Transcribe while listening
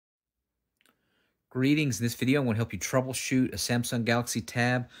Greetings. In this video, I'm going to help you troubleshoot a Samsung Galaxy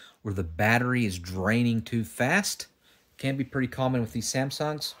Tab where the battery is draining too fast. Can be pretty common with these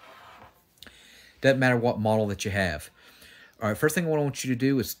Samsungs. Doesn't matter what model that you have. All right, first thing I want you to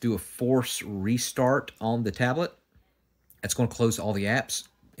do is do a force restart on the tablet. That's going to close all the apps.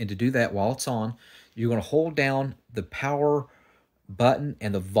 And to do that while it's on, you're going to hold down the power button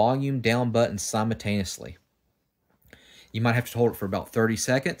and the volume down button simultaneously. You might have to hold it for about 30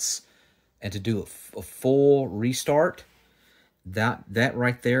 seconds. And to do a full restart, that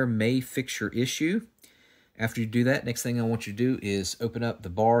right there may fix your issue. After you do that, next thing I want you to do is open up the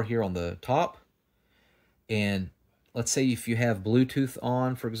bar here on the top. And let's say if you have Bluetooth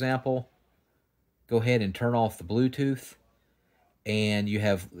on, for example, go ahead and turn off the Bluetooth. And you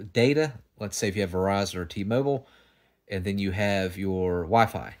have data, let's say if you have Verizon or T-Mobile, and then you have your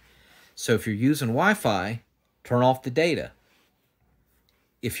Wi-Fi. So if you're using Wi-Fi, turn off the data.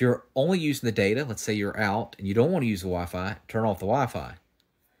 If you're only using the data, let's say you're out and you don't want to use the Wi-Fi, turn off the Wi-Fi,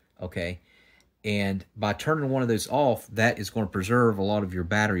 okay? And by turning one of those off, that is going to preserve a lot of your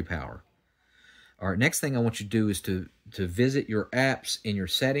battery power. All right, next thing I want you to do is to visit your apps in your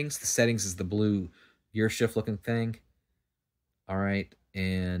settings. The settings is the blue gear shift looking thing. All right,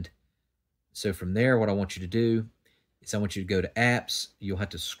 and so from there, what I want you to do is I want you to go to apps. You'll have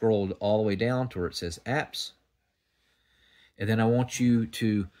to scroll all the way down to where it says apps. And then I want you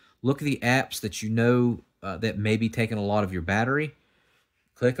to look at the apps that you know that may be taking a lot of your battery.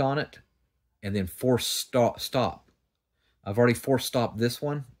 Click on it, and then force stop. I've already force stopped this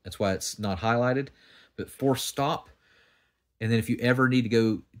one. That's why it's not highlighted. But force stop. And then if you ever need to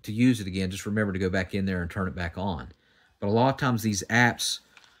go to use it again, just remember to go back in there and turn it back on. But a lot of times these apps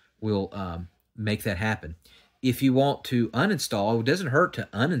will make that happen. If you want to uninstall, it doesn't hurt to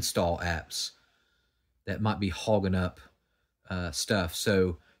uninstall apps that might be hogging up stuff.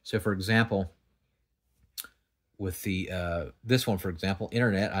 So for example, with the this one, for example,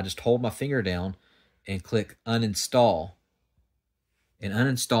 internet, I just hold my finger down and click uninstall. And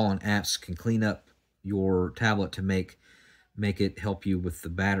uninstalling apps can clean up your tablet to make it help you with the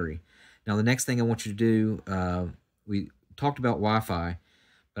battery. Now, the next thing I want you to do, we talked about Wi-Fi,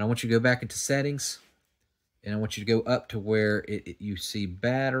 but I want you to go back into settings, and I want you to go up to where you see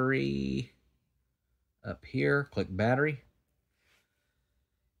battery up here. Click battery.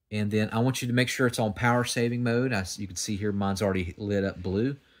 And then I want you to make sure it's on power saving mode. You can see here mine's already lit up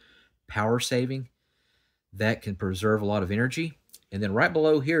blue. Power saving. That can preserve a lot of energy. And then right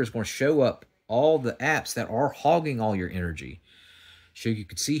below here is going to show up all the apps that are hogging all your energy. So you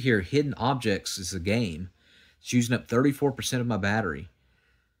can see here, hidden objects is a game. It's using up 34% of my battery.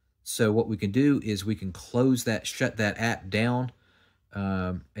 So what we can do is we can close that, shut that app down.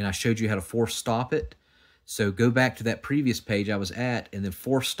 And I showed you how to force stop it. So go back to that previous page I was at, and then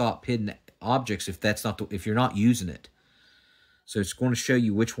force stop hidden objects if you're not using it. So it's going to show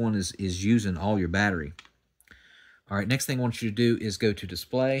you which one is using all your battery. All right, next thing I want you to do is go to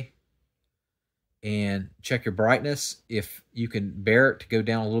display and check your brightness. If you can bear it to go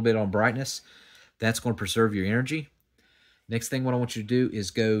down a little bit on brightness, that's going to preserve your energy. Next thing what I want you to do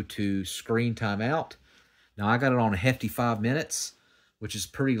is go to screen timeout. Now I got it on a hefty 5 minutes, which is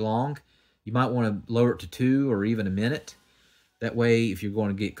pretty long. You might want to lower it to 2 or even a minute. That way, if you're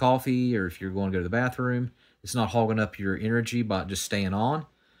going to get coffee or if you're going to go to the bathroom, it's not hogging up your energy by just staying on.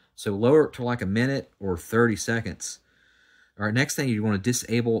 So lower it to like a minute or 30 seconds. All right, next thing, you want to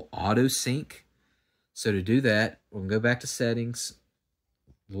disable auto sync. So to do that, we're going to go back to settings,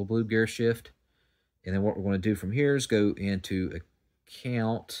 little blue gear shift. And then what we're going to do from here is go into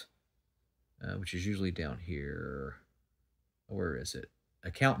account, which is usually down here. Where is it?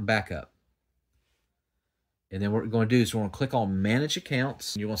 Account and backup. And then what we're going to do is we're going to click on Manage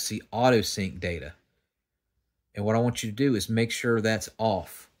Accounts. And you're going to see Auto Sync Data. And what I want you to do is make sure that's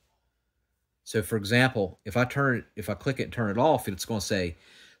off. So, for example, if I click it and turn it off, it's going to say,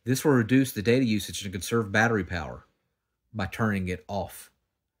 this will reduce the data usage and conserve battery power by turning it off.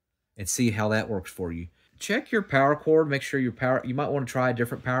 And see how that works for you. Check your power cord. Make sure you might want to try a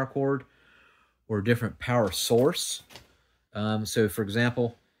different power cord or a different power source. So, for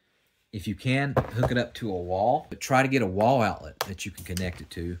example, if you can, hook it up to a wall, but try to get a wall outlet that you can connect it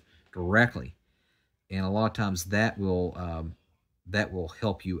to directly. And a lot of times that will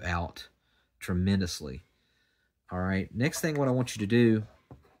help you out tremendously. All right. Next thing what I want you to do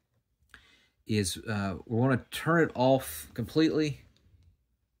is we want to turn it off completely.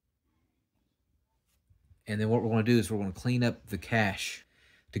 And then what we're going to do is we're going to clean up the cache.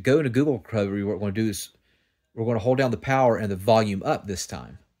 To go into Google Recovery, what we're going to do is we're going to hold down the power and the volume up this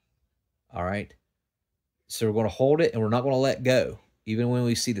time. All right. So we're going to hold it and we're not going to let go, even when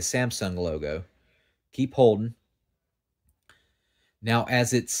we see the Samsung logo. Keep holding. Now,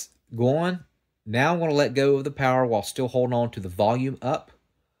 as it's going, now I'm going to let go of the power while still holding on to the volume up.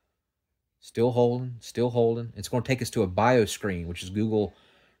 Still holding, still holding. It's going to take us to a BIOS screen, which is Google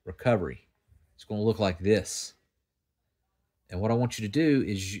Recovery. It's going to look like this. And what I want you to do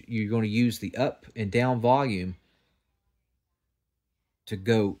is you're going to use the up and down volume to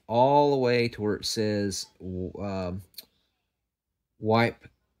go all the way to where it says wipe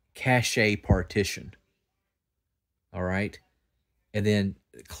cache partition. All right. And then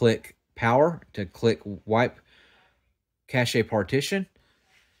click power to click wipe cache partition.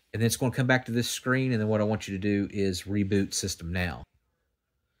 And then it's going to come back to this screen. And then what I want you to do is reboot system now.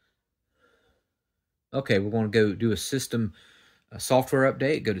 Okay, we're going to go do a system software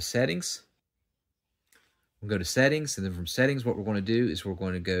update. Go to settings. We'll go to settings. And then from settings, what we're going to do is we're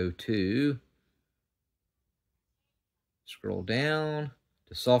going to go to, scroll down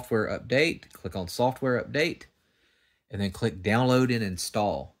to software update. Click on software update. And then click download and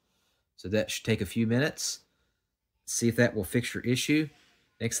install. So that should take a few minutes. See if that will fix your issue.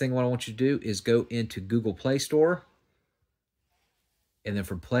 Next thing what I want you to do is go into Google Play Store. And then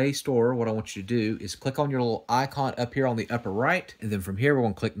from Play Store, what I want you to do is click on your little icon up here on the upper right. And then from here, we're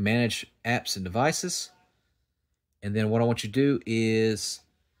going to click Manage Apps and Devices. And then what I want you to do is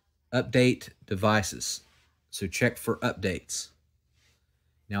update devices. So check for updates.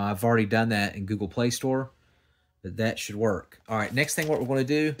 Now, I've already done that in Google Play Store, but that should work. All right, next thing what we're going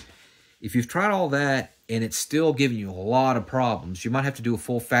to do, if you've tried all that and it's still giving you a lot of problems, you might have to do a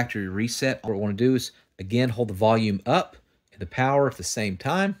full factory reset. What we want to do is, again, hold the volume up and the power at the same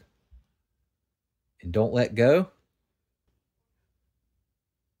time. And don't let go.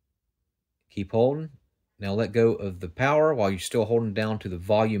 Keep holding. Now let go of the power while you're still holding down to the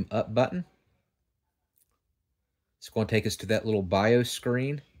volume up button. It's going to take us to that little BIOS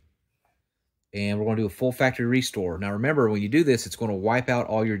screen. And we're going to do a full factory restore. Now remember, when you do this, it's going to wipe out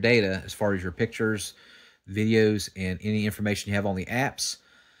all your data as far as your pictures, videos, and any information you have on the apps.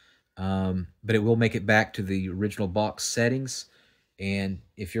 But it will make it back to the original box settings. And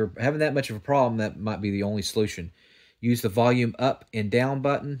if you're having that much of a problem, that might be the only solution. Use the volume up and down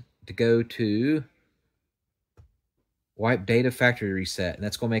button to go to wipe data factory reset. And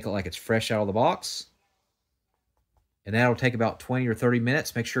that's going to make it like it's fresh out of the box. And that'll take about 20 or 30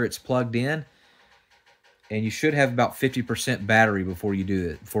 minutes. Make sure it's plugged in. And you should have about 50% battery before you do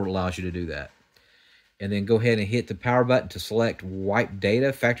it, before it allows you to do that. And then go ahead and hit the power button to select wipe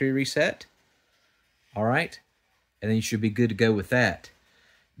data factory reset. All right. And then you should be good to go with that.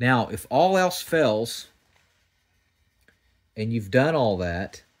 Now, if all else fails and you've done all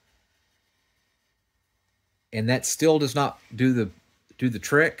that and that still does not do the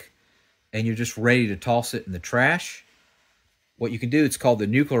trick and you're just ready to toss it in the trash, what you can do, it's called the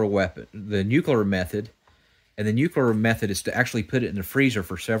nuclear method. And the nuclear method is to actually put it in the freezer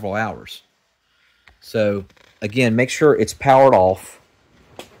for several hours. So, again, make sure it's powered off.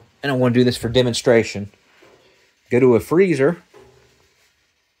 And I want to do this for demonstration. Go to a freezer.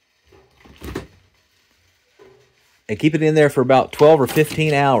 And keep it in there for about 12 or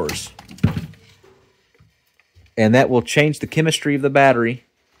 15 hours. And that will change the chemistry of the battery.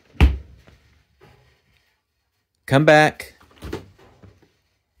 Come back.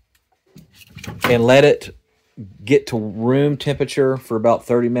 And let it get to room temperature for about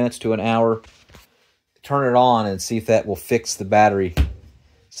 30 minutes to an hour. Turn it on and see if that will fix the battery.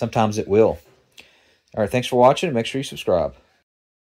 Sometimes it will. All right, thanks for watching and make sure you subscribe.